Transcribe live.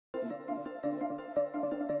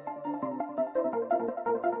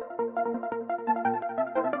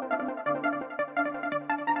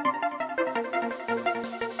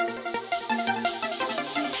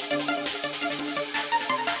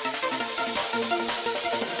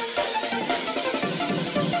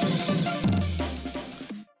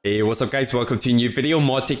Hey, what's up guys, welcome to a new video.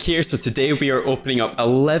 Modtic here. So today we are opening up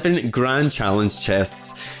 11 Grand Challenge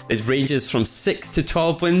chests. It ranges from 6 to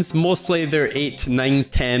 12 wins, mostly they're 8, 9,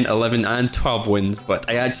 10, 11 and 12 wins, but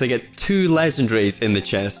I actually get 2 legendaries in the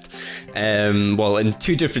chest, well in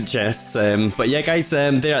 2 different chests, but yeah guys,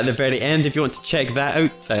 they're at the very end. If you want to check that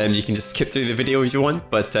out, you can just skip through the video if you want,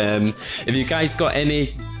 but if you guys got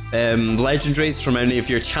any legendaries from any of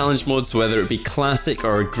your challenge modes, whether it be classic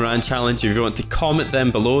or grand challenge, if you want to comment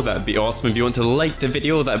them below, that'd be awesome. If you want to like the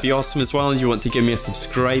video, that'd be awesome as well. If you want to give me a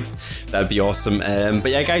subscribe, that'd be awesome.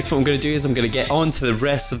 But yeah guys, what I'm going to do is I'm going to get on to the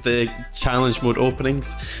rest of the challenge mode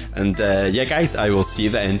openings, and yeah guys, I will see you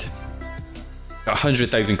at the end. Got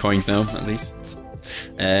 100,000 coins now at least.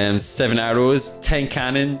 7 arrows, 10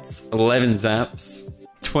 cannons, 11 zaps,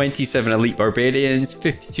 27 elite barbarians,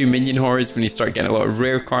 52 minion hordes when you start getting a lot of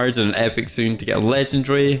rare cards, and an epic soon to get a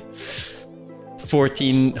legendary,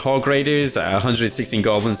 14 hog riders, 116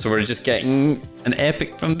 goblins. So we're just getting an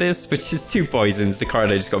epic from this, which is 2 poisons, the card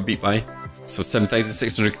I just got beat by. So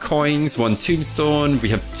 7,600 coins, 1 tombstone, we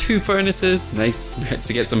have 2 furnaces, nice, we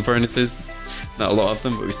actually get some furnaces, not a lot of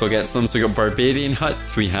them, but we still get some. So we got barbarian hut,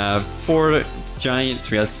 we have 4 giants,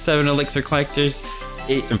 we have 7 elixir collectors,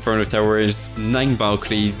 8 Inferno Towers, 9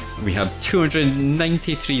 Valkyries, we have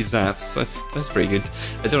 293 Zaps, that's pretty good.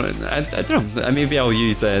 I don't know, maybe I'll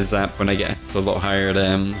use Zap when I get a lot higher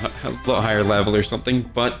level or something,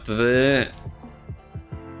 but the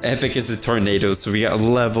epic is the tornado, so we got a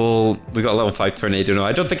level 5 tornado. No,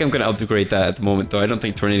 I don't think I'm going to upgrade that at the moment though. I don't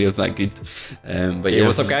think tornado is that good. But yeah,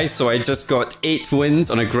 what's up guys? So I just got 8 wins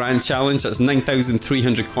on a grand challenge. That's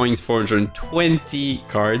 9,300 coins, 420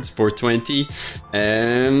 cards, 420.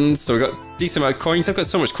 So we got decent amount of coins. I've got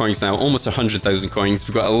so much coins now, almost 100,000 coins.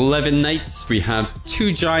 We've got 11 knights, we have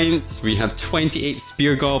 2 giants, we have 28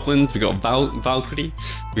 spear goblins, we got Valkyrie,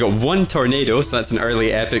 we got 1 tornado, so that's an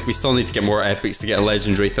early epic. We still need to get more epics to get a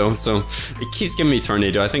legendary though, so it keeps giving me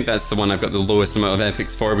tornado. I think that's the one I've got the lowest amount of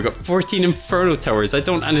epics for. We got 14 Inferno Towers. I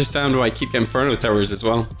don't understand why I keep getting Inferno Towers as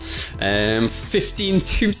well. 15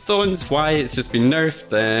 tombstones, why? It's just been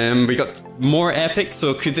nerfed. We got more epics,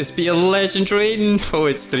 so could this be a legendary? No,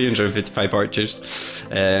 it's 355 archers.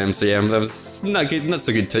 So yeah, that was not good, not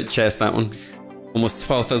so good chest, that one. Almost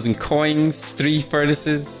 12,000 coins, 3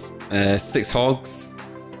 furnaces, 6 hogs,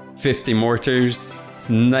 50 mortars,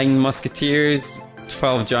 9 musketeers,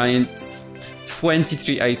 12 giants,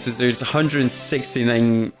 23 ice wizards,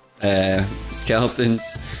 169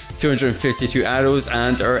 skeletons, 252 arrows,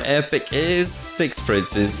 and our epic is 6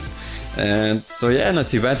 princes. So yeah, not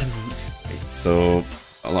too bad. Right, so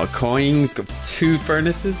a lot of coins, got 2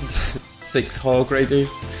 furnaces, 6 hog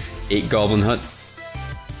riders, 8 goblin huts,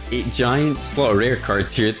 8 giants, a lot of rare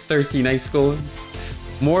cards here, 13 ice golems,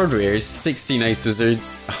 more rares, 16 ice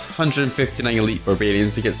wizards, 159 elite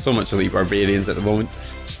barbarians. You get so much elite barbarians at the moment.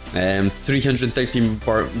 313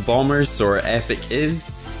 bombers, so our epic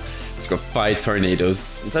is, it's got 5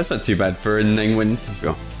 tornadoes. That's not too bad for a 9 win.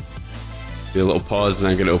 Go. Do a little pause and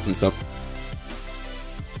I'm going to open this up.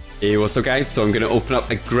 Hey, what's up guys? So I'm going to open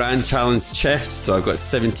up a grand challenge chest. So I've got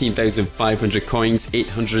 17,500 coins,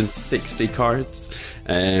 860 cards.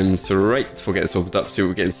 So right, we'll get this opened up, see what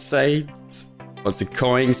we get inside. Lots of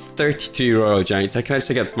coins, 33 Royal Giants. I can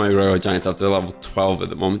actually get my Royal Giant up to level 12 at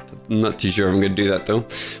the moment. I'm not too sure if I'm going to do that though.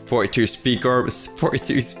 42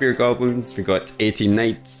 Spear Goblins. We got 18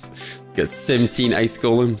 Knights. We got 17 Ice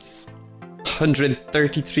Golems.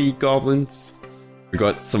 133 Goblins. We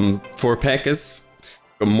got some 4 P.E.K.K.A.s.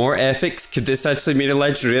 Got more epics. Could this actually mean a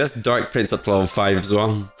legendary? That's Dark Prince up to level 5 as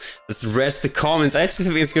well. That's the rest of the commons. I actually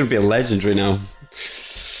think it's going to be a legendary now.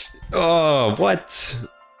 Oh, what?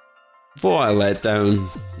 What a letdown.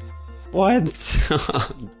 What?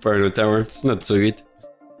 Inferno Tower. It's not so good.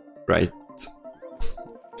 Right.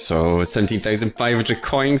 So 17,500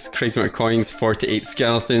 coins. Crazy amount of coins. 48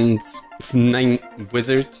 skeletons. 9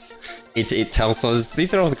 wizards. 88 Telsas.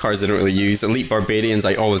 These are all the cards I don't really use. Elite Barbarians,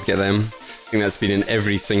 I always get them. I think that's been in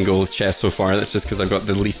every single chest so far. That's just because I've got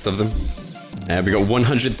the least of them. We got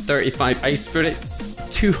 135 Ice Spirits.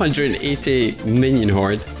 280 Minion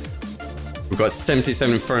Horde. We've got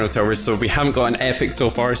 77 Inferno Towers, so we haven't got an epic so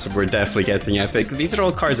far, so we're definitely getting epic. These are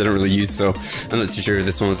all cards I don't really use, so I'm not too sure if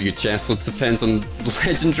this one was a good chest, so it depends on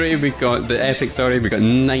legendary. We got the epic, sorry, we got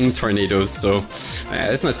 9 tornadoes, so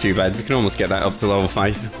it's not too bad. We can almost get that up to level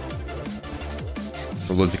 5.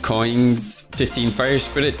 So loads of coins, 15 Fire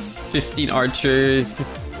Spirits, 15 Archers,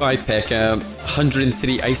 5 P.E.K.K.A,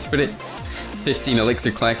 103 Ice Spirits, 15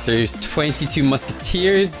 elixir collectors, 22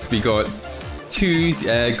 musketeers. We got 2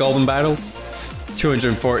 goblin battles,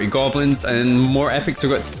 240 goblins, and more epics. We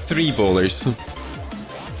got 3 bowlers.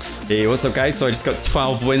 Hey, what's up guys? So I just got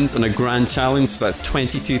 12 wins on a grand challenge, so that's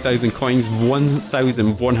 22,000 coins,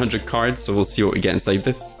 1,100 cards, so we'll see what we get inside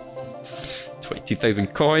this.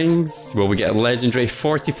 22,000 coins, well we get a legendary,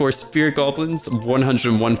 44 spear goblins,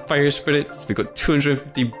 101 fire spirits, we got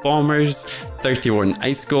 250 bombers, 31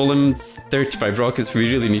 ice golems, 35 rockets. We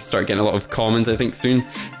really need to start getting a lot of commons I think soon,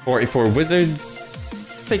 44 wizards,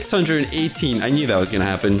 618, I knew that was going to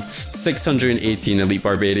happen, 618 elite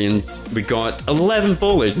barbarians. We got 11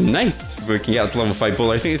 bowlers, nice, we can get up to level 5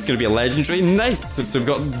 bowler. I think it's going to be a legendary, nice. So we've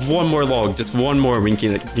got one more log, just one more, we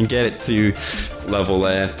can get it to level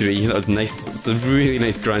 3. That was nice. It's a really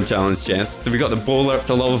nice grand challenge chest. We got the bowler up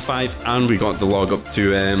to level 5 and we got the log up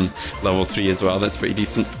to level 3 as well. That's pretty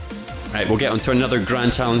decent. Right, we'll get on to another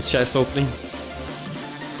grand challenge chest opening.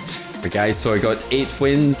 Right guys, so I got 8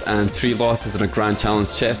 wins and 3 losses in a grand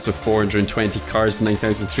challenge chest with 420 cards,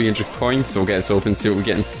 9,300 coins. So we'll get this open, see what we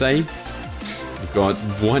get inside. We've got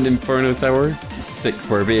 1 Inferno Tower, 6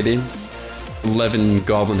 Barbarians, 11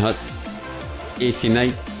 Goblin Huts, 80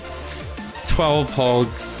 Knights, 12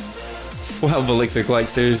 Hogs, 12 Elixir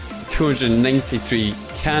Collectors, 293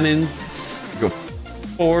 Cannons. We've got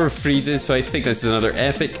 4 Freezes, so I think this is another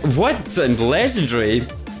epic. What? And legendary?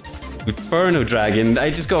 Inferno Dragon. I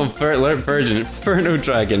just got Virgin. Inferno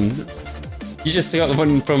Dragon. You just got the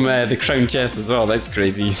one from the Crown Chest as well. That's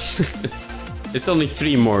crazy. It's only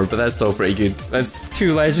 3 more, but that's still pretty good. That's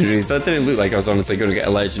 2 legendaries. That didn't look like I was honestly going to get a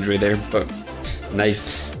legendary there, but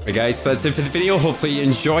nice. Right guys, so that's it for the video. Hopefully you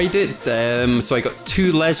enjoyed it. So I got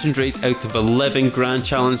 2 legendaries out of 11 grand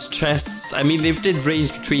challenge chests. I mean, they did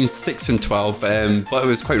range between 6 and 12, but it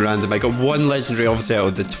was quite random. I got 1 legendary obviously out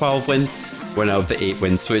of the 12 win, 1 out of the 8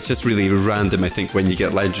 wins, so it's just really random I think when you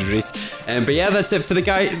get legendaries. But yeah, that's it for the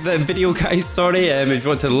video guys, sorry. If you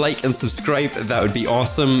want to like and subscribe, that would be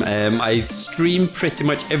awesome. I stream pretty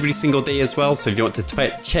much every single day as well, so if you want to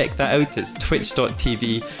check that out, it's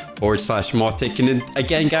twitch.tv/Motic. And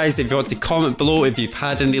again guys, if you want to comment below if you've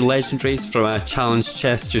had any legendaries from a challenge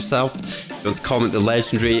chest yourself, if you want to comment the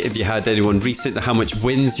legendary, if you had anyone recent, how much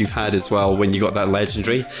wins you've had as well when you got that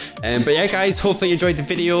legendary. But yeah guys, hopefully you enjoyed the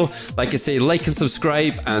video. Like I say, like and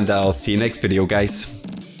subscribe, and I'll see you next video guys.